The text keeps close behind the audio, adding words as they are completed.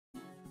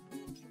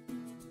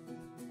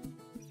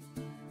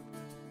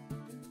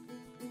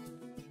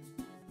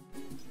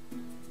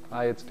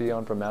Hi, it's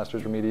Dion from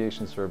Masters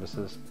Remediation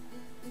Services.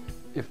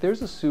 If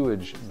there's a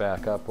sewage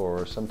backup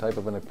or some type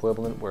of an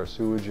equivalent where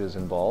sewage is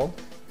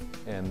involved,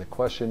 and the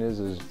question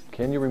is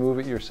can you remove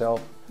it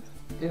yourself?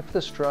 If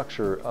the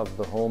structure of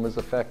the home is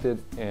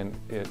affected and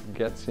it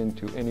gets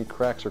into any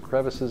cracks or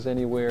crevices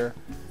anywhere,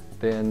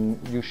 then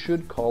you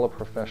should call a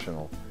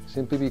professional.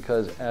 Simply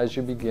because as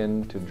you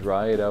begin to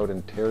dry it out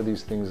and tear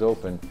these things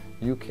open,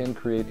 you can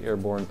create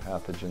airborne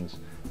pathogens,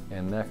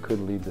 and that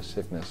could lead to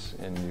sickness,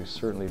 and you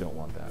certainly don't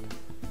want that.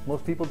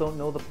 Most people don't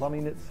know the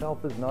plumbing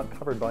itself is not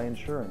covered by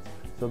insurance,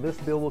 so this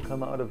bill will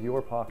come out of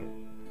your pocket.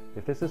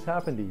 If this has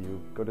happened to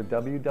you, go to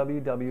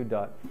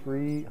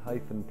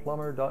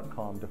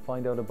www.free-plumber.com to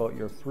find out about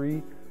your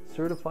free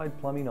certified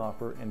plumbing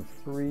offer and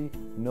free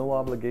no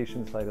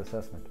obligation site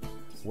assessment.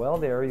 While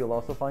there, you'll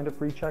also find a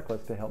free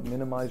checklist to help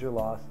minimize your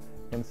loss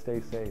and stay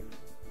safe.